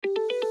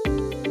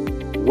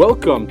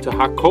Welcome to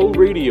Hakol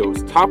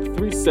Radio's Top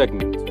 3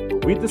 segment, where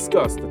we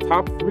discuss the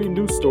top 3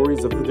 news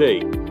stories of the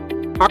day.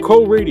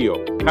 Hakol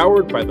Radio,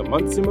 powered by the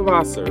Monsey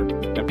Mavasser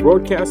and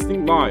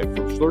broadcasting live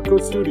from Shlurko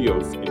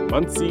Studios in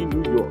Monsey,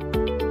 New York.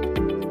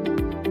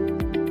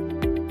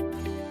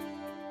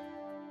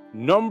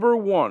 Number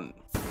 1.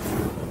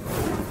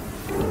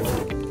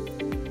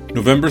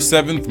 November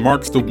 7th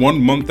marks the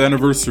 1-month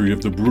anniversary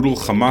of the brutal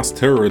Hamas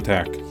terror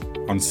attack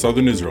on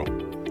southern Israel.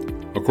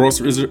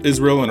 Across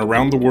Israel and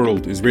around the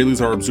world,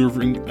 Israelis are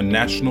observing a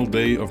national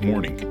day of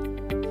mourning.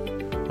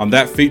 On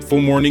that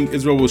fateful morning,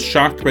 Israel was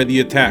shocked by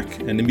the attack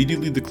and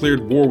immediately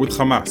declared war with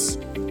Hamas.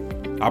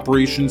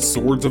 Operation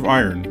Swords of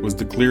Iron was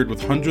declared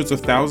with hundreds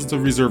of thousands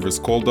of reservists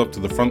called up to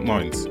the front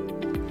lines.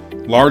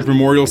 Large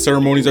memorial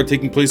ceremonies are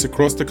taking place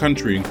across the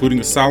country,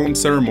 including a solemn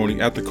ceremony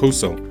at the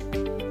Kosel,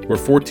 where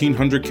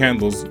 1,400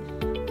 candles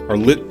are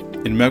lit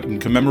in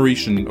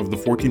commemoration of the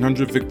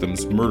 1,400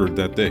 victims murdered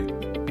that day.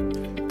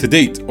 To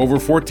date, over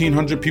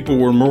 1,400 people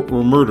were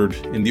murdered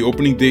in the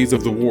opening days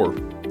of the war,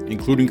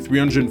 including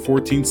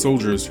 314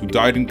 soldiers who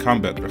died in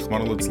combat,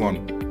 Rahman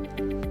al-Islam.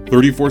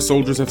 34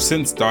 soldiers have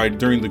since died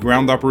during the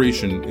ground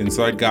operation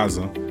inside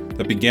Gaza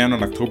that began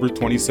on October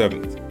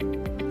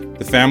 27th.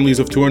 The families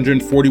of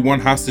 241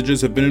 hostages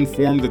have been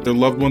informed that their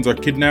loved ones are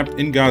kidnapped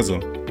in Gaza,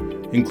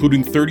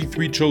 including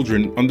 33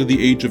 children under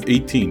the age of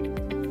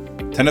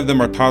 18. 10 of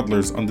them are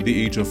toddlers under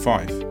the age of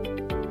 5.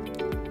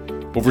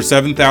 Over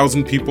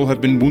 7,000 people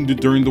have been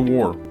wounded during the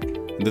war,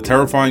 and the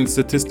terrifying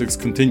statistics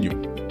continue.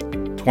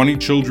 20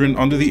 children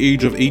under the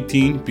age of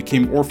 18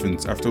 became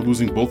orphans after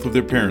losing both of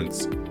their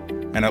parents,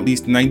 and at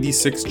least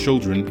 96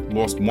 children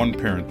lost one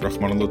parent,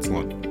 Rahman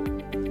al-Islam.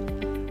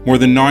 More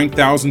than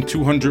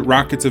 9,200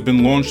 rockets have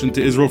been launched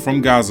into Israel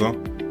from Gaza,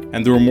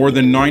 and there were more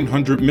than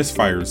 900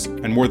 misfires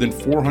and more than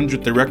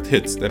 400 direct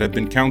hits that have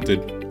been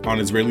counted on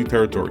Israeli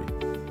territory.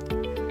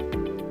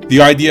 The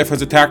IDF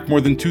has attacked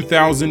more than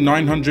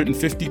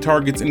 2,950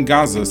 targets in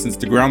Gaza since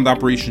the ground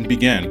operation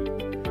began,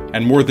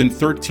 and more than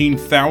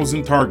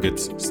 13,000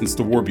 targets since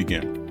the war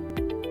began.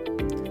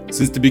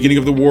 Since the beginning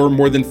of the war,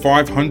 more than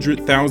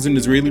 500,000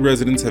 Israeli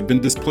residents have been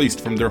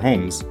displaced from their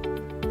homes,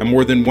 and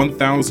more than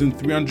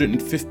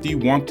 1,350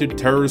 wanted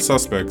terrorist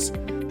suspects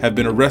have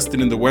been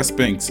arrested in the West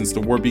Bank since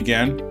the war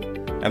began,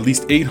 at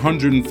least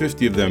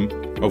 850 of them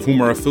of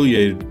whom are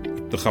affiliated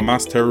with the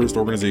Hamas terrorist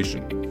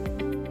organization.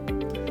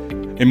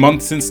 A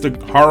month since the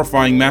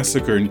horrifying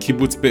massacre in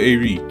Kibbutz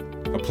Be'eri,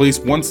 a place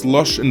once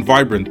lush and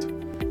vibrant,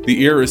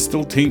 the air is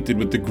still tainted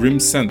with the grim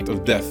scent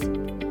of death.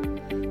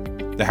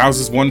 The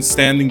houses once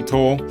standing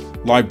tall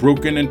lie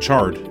broken and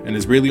charred, and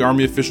Israeli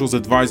army officials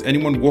advise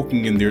anyone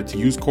walking in there to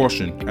use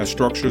caution as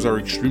structures are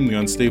extremely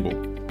unstable.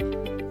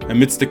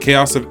 Amidst the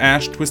chaos of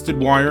ash, twisted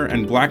wire,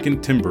 and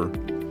blackened timber,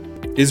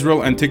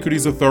 Israel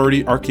Antiquities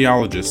Authority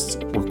archaeologists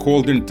were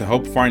called in to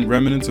help find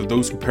remnants of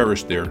those who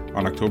perished there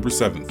on October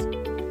 7th.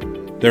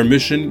 Their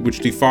mission, which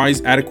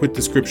defies adequate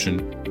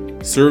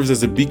description, serves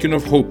as a beacon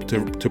of hope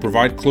to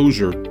provide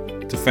closure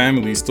to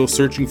families still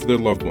searching for their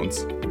loved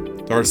ones.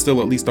 There are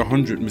still at least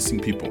 100 missing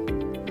people.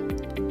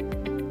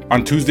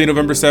 On Tuesday,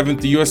 November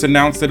 7th, the U.S.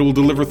 announced that it will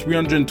deliver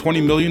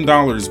 $320 million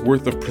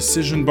worth of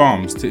precision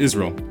bombs to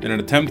Israel in an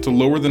attempt to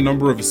lower the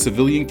number of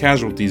civilian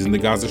casualties in the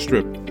Gaza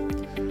Strip.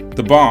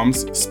 The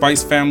bombs,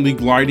 Spice Family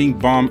Gliding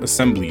Bomb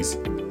Assemblies,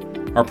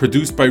 are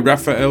produced by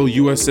Rafael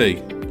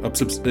USA,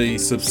 a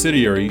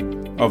subsidiary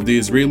of the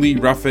Israeli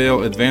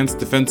Rafael Advanced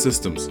Defense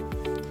Systems.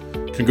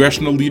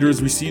 Congressional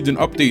leaders received an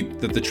update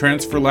that the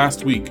transfer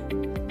last week,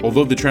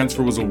 although the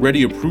transfer was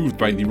already approved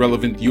by the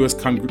relevant U.S.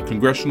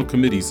 congressional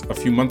committees a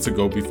few months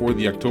ago before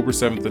the October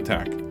 7th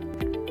attack.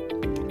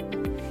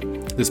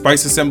 The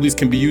Spice assemblies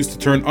can be used to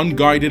turn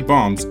unguided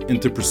bombs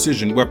into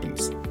precision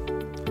weapons.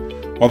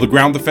 While the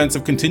ground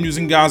offensive continues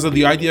in Gaza,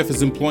 the IDF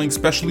is employing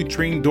specially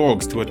trained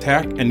dogs to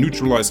attack and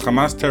neutralize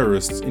Hamas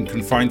terrorists in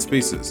confined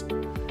spaces.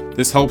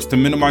 This helps to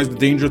minimize the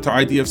danger to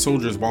IDF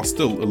soldiers while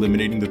still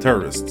eliminating the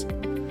terrorists.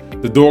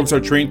 The dogs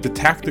are trained to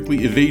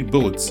tactically evade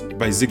bullets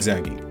by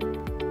zigzagging.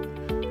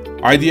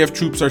 IDF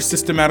troops are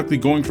systematically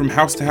going from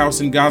house to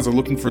house in Gaza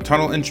looking for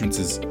tunnel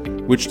entrances,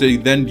 which they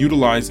then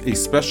utilize a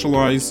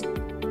specialized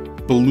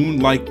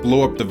balloon-like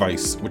blow-up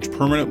device which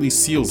permanently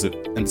seals it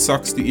and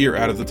sucks the air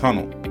out of the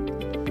tunnel.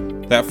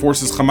 That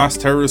forces Hamas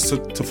terrorists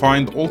to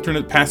find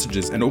alternate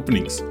passages and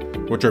openings,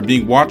 which are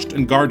being watched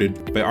and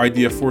guarded by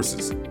IDF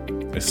forces.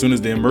 As soon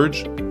as they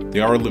emerge,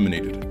 they are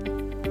eliminated.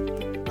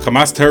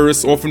 Hamas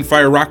terrorists often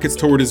fire rockets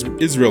toward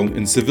Israel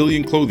in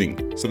civilian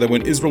clothing, so that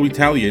when Israel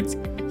retaliates,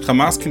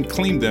 Hamas can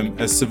claim them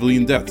as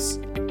civilian deaths.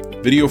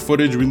 Video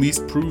footage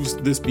released proves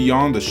this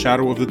beyond a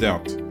shadow of a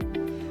doubt.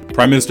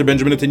 Prime Minister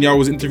Benjamin Netanyahu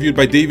was interviewed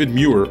by David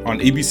Muir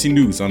on ABC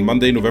News on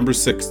Monday, November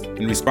 6th,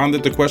 and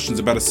responded to questions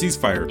about a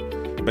ceasefire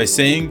by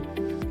saying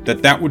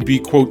that would be,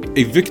 quote,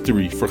 a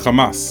victory for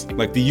Hamas,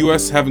 like the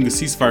US having a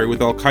ceasefire with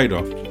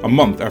Al-Qaeda a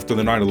month after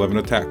the 9/11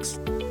 attacks.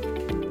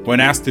 When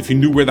asked if he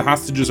knew where the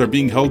hostages are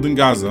being held in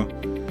Gaza,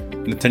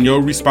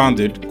 Netanyahu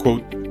responded,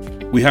 quote,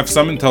 "We have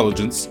some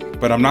intelligence,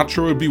 but I'm not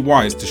sure it would be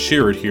wise to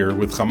share it here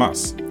with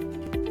Hamas."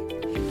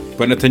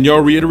 But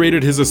Netanyahu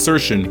reiterated his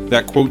assertion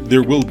that, quote,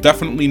 there will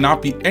definitely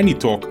not be any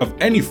talk of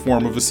any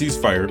form of a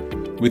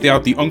ceasefire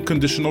without the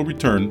unconditional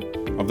return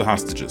of the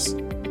hostages.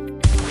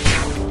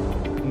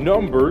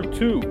 Number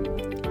 2.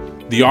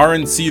 The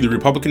RNC, the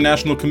Republican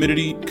National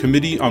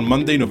Committee on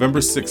Monday, November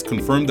 6th,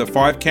 confirmed that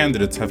 5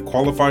 candidates have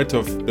qualified to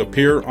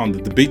appear on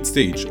the debate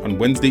stage on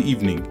Wednesday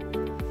evening,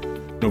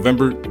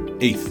 November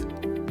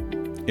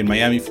 8th, in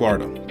Miami,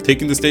 Florida.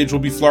 Taking the stage will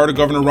be Florida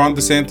Governor Ron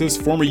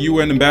DeSantis, former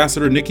UN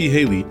Ambassador Nikki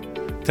Haley,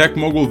 tech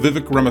mogul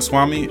Vivek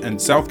Ramaswamy,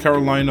 and South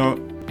Carolina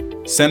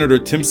Senator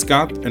Tim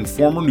Scott, and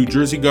former New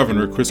Jersey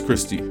Governor Chris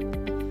Christie.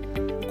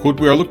 Quote,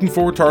 we are looking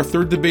forward to our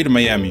 3rd debate in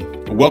Miami,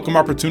 a welcome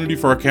opportunity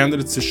for our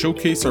candidates to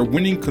showcase our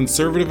winning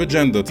conservative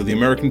agenda to the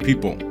American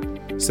people,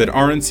 said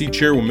RNC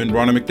Chairwoman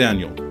Ronna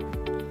McDaniel.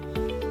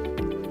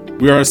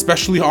 We are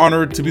especially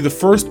honored to be the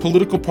first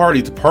political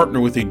party to partner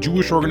with a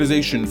Jewish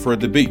organization for a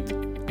debate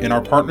in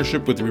our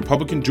partnership with the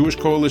Republican Jewish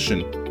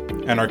Coalition,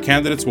 and our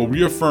candidates will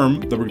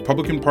reaffirm the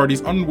Republican Party's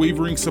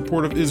unwavering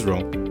support of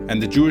Israel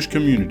and the Jewish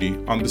community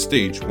on the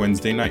stage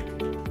Wednesday night.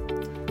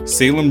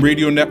 Salem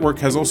Radio Network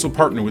has also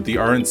partnered with the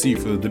RNC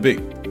for the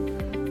debate.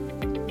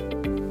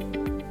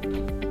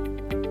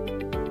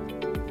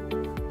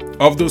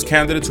 Of those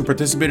candidates who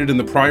participated in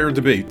the prior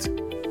debate,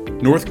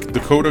 North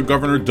Dakota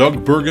Governor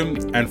Doug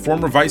Burgum and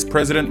former Vice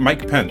President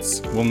Mike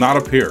Pence will not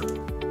appear.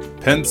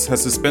 Pence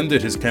has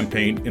suspended his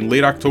campaign in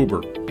late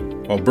October,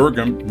 while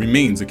Burgum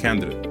remains a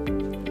candidate.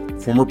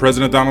 Former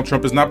President Donald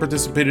Trump has not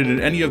participated in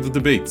any of the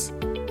debates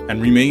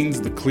and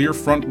remains the clear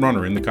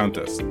front-runner in the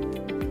contest.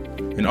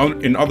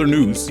 In other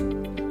news,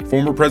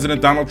 former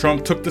President Donald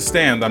Trump took the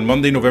stand on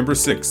Monday, November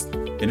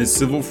 6th in his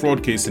civil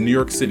fraud case in New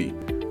York City,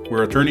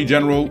 where Attorney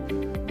General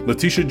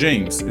Letitia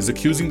James is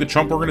accusing the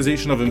Trump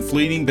Organization of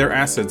inflating their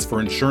assets for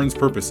insurance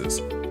purposes.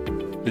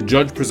 The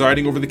judge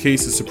presiding over the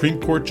case is Supreme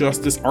Court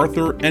Justice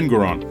Arthur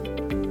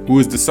Engoron, who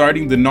is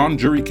deciding the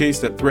non-jury case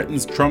that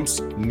threatens Trump's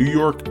New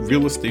York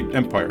real estate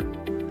empire.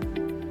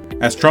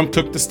 As Trump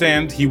took the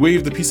stand, he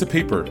waved a piece of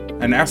paper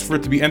and asked for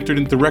it to be entered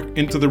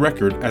into the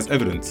record as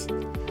evidence.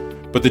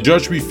 But the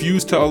judge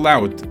refused to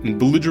allow it and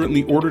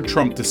belligerently ordered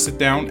Trump to sit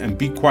down and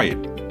be quiet,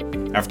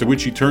 after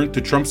which he turned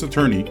to Trump's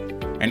attorney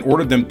and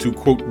ordered them to,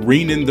 quote,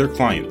 rein in their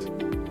client.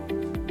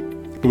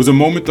 It was a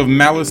moment of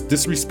malice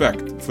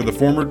disrespect for the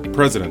former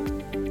president,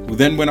 who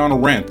then went on a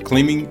rant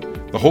claiming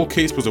the whole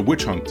case was a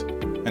witch hunt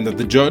and that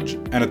the judge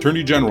and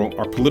attorney general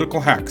are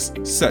political hacks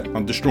set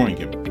on destroying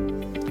him.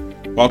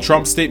 While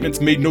Trump's statements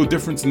made no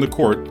difference in the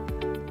court,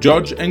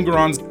 Judge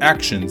Engoron's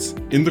actions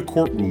in the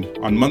courtroom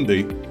on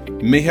Monday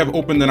may have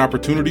opened an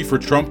opportunity for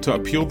Trump to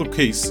appeal the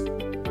case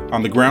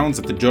on the grounds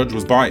that the judge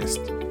was biased,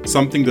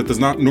 something that does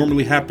not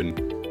normally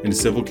happen in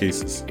civil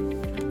cases.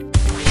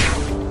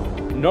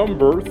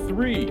 Number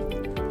 3.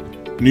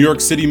 New York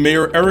City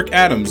Mayor Eric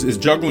Adams is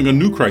juggling a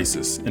new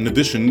crisis in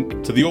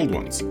addition to the old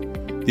ones.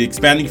 The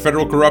expanding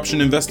federal corruption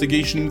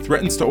investigation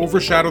threatens to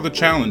overshadow the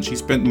challenge he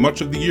spent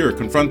much of the year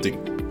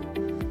confronting: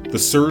 the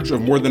surge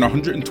of more than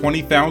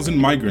 120,000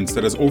 migrants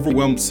that has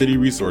overwhelmed city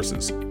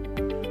resources.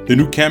 The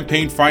new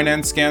campaign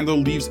finance scandal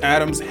leaves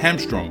Adams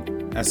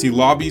hamstrung as he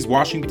lobbies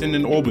Washington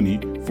and Albany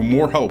for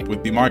more help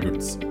with the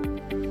migrants.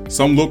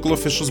 Some local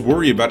officials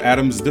worry about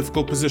Adams'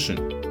 difficult position.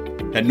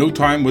 At no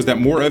time was that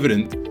more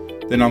evident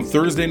than on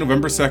Thursday,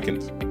 November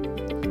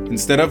 2nd.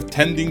 Instead of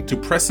tending to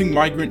pressing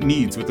migrant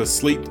needs with a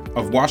slate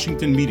of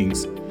Washington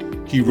meetings,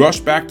 he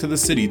rushed back to the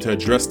city to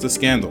address the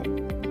scandal.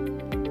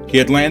 He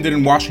had landed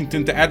in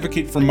Washington to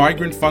advocate for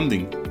migrant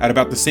funding at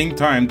about the same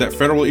time that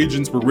federal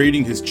agents were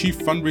raiding his chief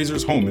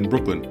fundraiser's home in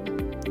Brooklyn.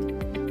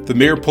 The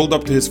mayor pulled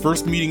up to his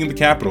first meeting in the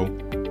Capitol,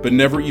 but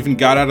never even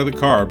got out of the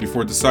car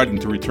before deciding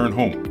to return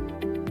home.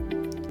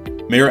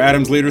 Mayor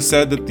Adams later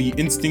said that the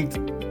instinct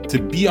to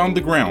be on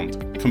the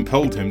ground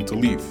compelled him to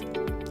leave.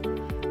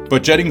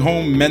 But jetting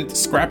home meant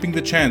scrapping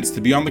the chance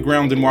to be on the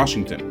ground in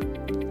Washington,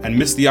 and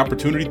missed the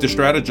opportunity to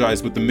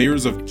strategize with the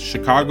mayors of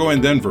Chicago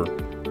and Denver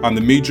on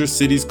the major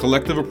cities'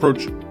 collective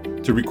approach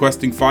to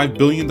requesting $5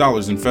 billion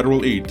in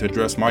federal aid to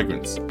address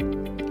migrants.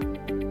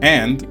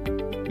 And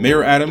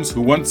Mayor Adams,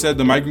 who once said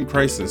the migrant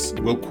crisis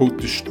will, quote,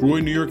 destroy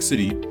New York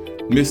City,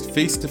 missed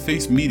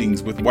face-to-face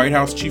meetings with White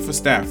House Chief of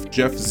Staff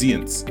Jeff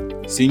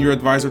Zients, Senior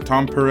Advisor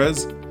Tom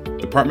Perez,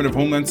 Department of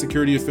Homeland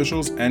Security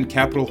officials, and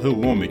Capitol Hill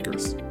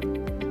lawmakers.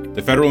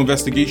 The federal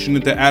investigation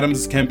into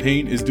Adams'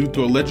 campaign is due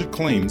to alleged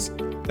claims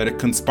that it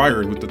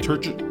conspired with the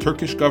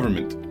Turkish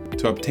government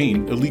to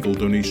obtain illegal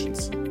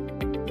donations.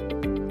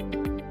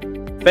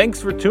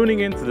 Thanks for tuning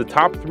in to the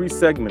Top 3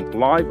 segment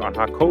live on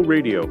Hakol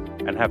Radio,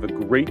 and have a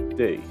great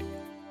day.